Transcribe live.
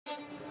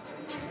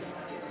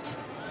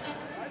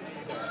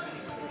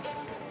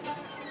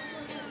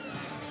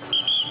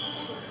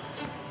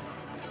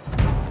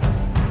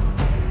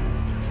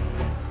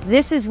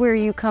This is where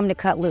you come to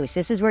cut loose.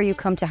 This is where you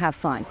come to have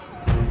fun.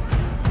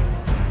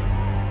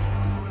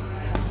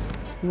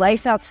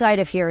 Life outside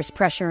of here is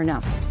pressure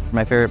enough.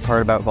 My favorite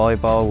part about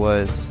volleyball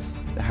was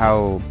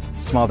how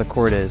small the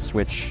court is,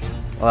 which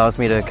allows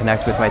me to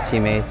connect with my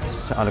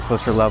teammates on a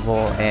closer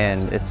level,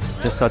 and it's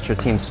just such a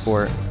team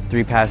sport.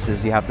 3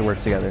 passes, you have to work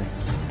together.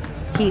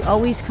 He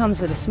always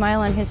comes with a smile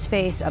on his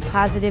face, a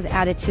positive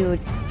attitude.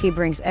 He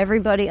brings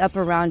everybody up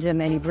around him,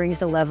 and he brings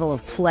the level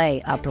of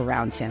play up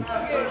around him.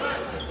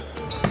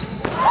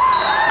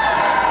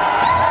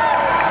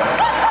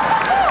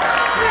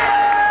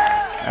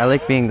 I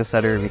like being the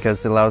setter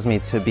because it allows me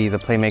to be the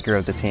playmaker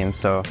of the team,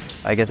 so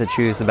I get to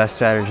choose the best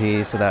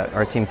strategy so that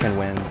our team can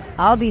win.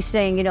 I'll be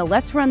saying,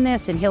 let's run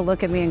this, and he'll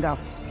look at me and go,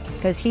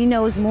 because he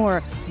knows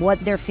more what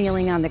they're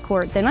feeling on the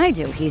court than I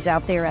do. He's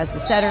out there as the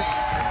setter.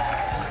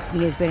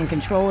 He has been in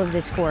control of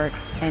this court,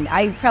 and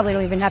I probably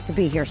don't even have to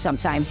be here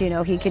sometimes.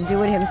 He can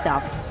do it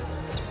himself.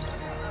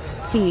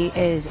 He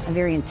is a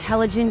very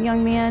intelligent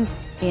young man,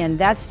 and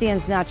that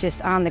stands not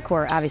just on the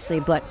court,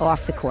 obviously, but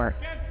off the court.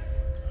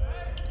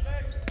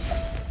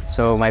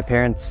 So my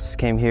parents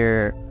came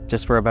here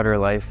just for a better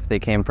life. They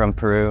came from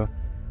Peru,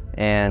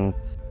 and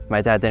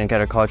my dad didn't get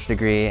a college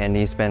degree, and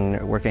he's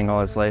been working all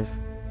his life.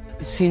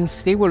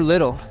 Since they were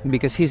little,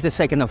 because he's the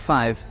second of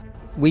 5,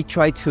 we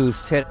try to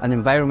set an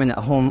environment at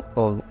home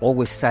of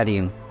always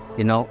studying,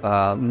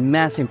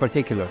 math in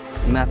particular.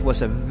 Math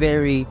was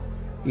it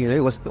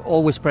was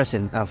always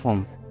present at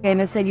home.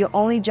 And I said, your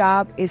only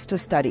job is to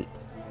study.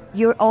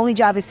 Your only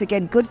job is to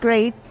get good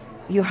grades.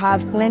 You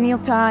have plenty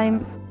of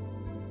time.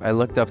 I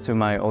looked up to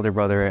my older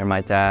brother and my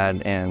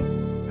dad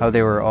and how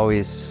they were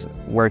always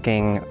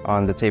working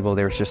on the table.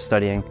 They were just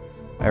studying.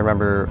 I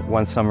remember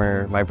one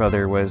summer my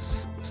brother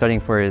was studying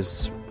for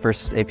his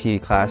first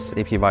AP class,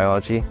 AP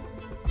biology,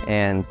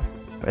 and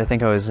I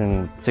think I was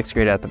in 6th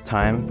grade at the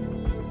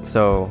time.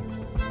 So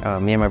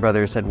me and my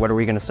brother said, what are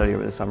we going to study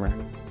over the summer?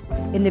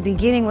 In the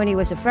beginning, when he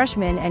was a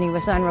freshman and he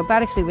was on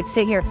robotics, we would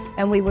sit here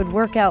and we would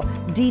work out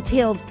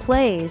detailed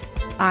plays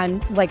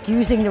on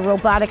using the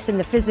robotics and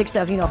the physics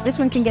of, if this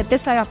one can get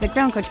this high off the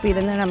ground, Coach B,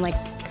 then I'm like,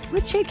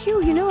 what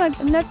JQ,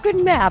 I'm not good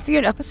in math,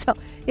 So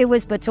it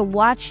was, but to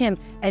watch him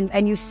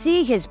and you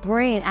see his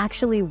brain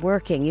actually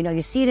working,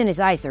 you see it in his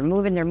eyes, they're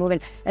moving,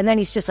 and then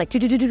he's just like,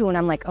 do, and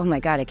I'm like, oh my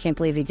God, I can't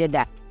believe he did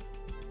that.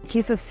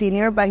 He's a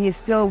senior, but he's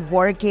still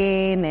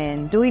working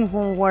and doing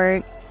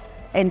homework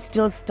and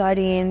still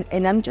studying,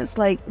 and I'm just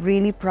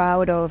really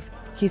proud of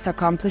his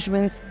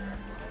accomplishments.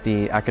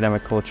 The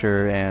academic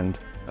culture and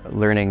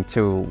learning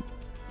to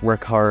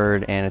work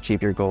hard and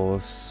achieve your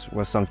goals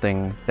was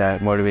something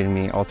that motivated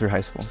me all through high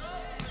school.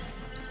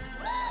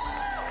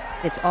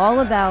 It's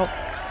all about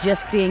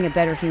just being a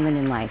better human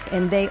in life,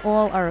 and they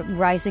all are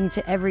rising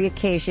to every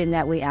occasion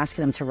that we ask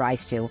them to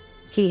rise to.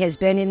 He has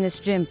been in this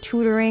gym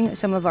tutoring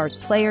some of our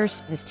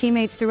players, his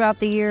teammates throughout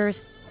the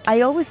years.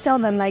 I always tell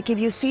them, if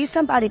you see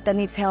somebody that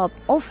needs help,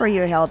 offer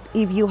your help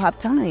if you have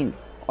time,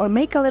 or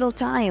make a little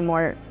time,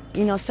 or,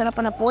 set up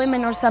an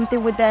appointment or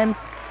something with them.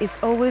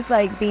 It's always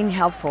being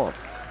helpful.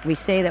 We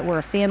say that we're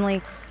a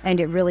family,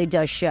 and it really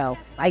does show.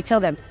 I tell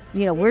them,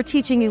 we're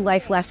teaching you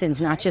life lessons,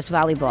 not just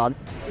volleyball.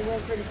 We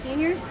went for the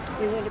seniors.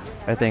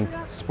 I think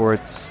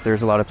sports,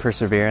 there's a lot of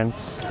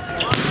perseverance,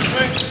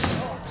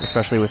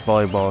 especially with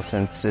volleyball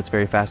since it's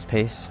very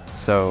fast-paced.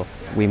 So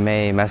we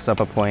may mess up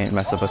a point,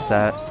 mess up a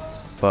set,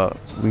 but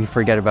we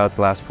forget about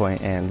the last point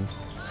and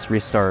just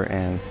restart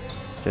and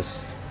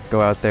just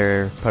go out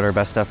there, put our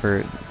best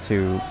effort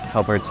to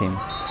help our team.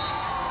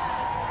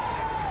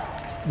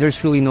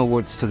 There's really no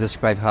words to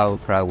describe how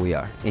proud we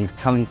are and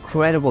how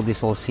incredible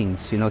this all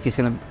seems. He's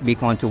going to be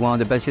going to one of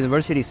the best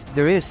universities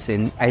there is,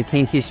 and I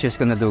think he's just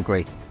going to do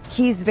great.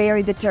 He's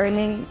very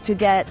determined to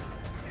get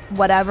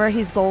whatever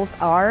his goals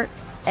are,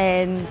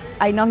 and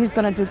I know he's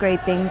going to do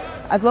great things.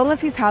 As long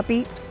as he's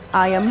happy,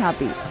 I am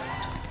happy.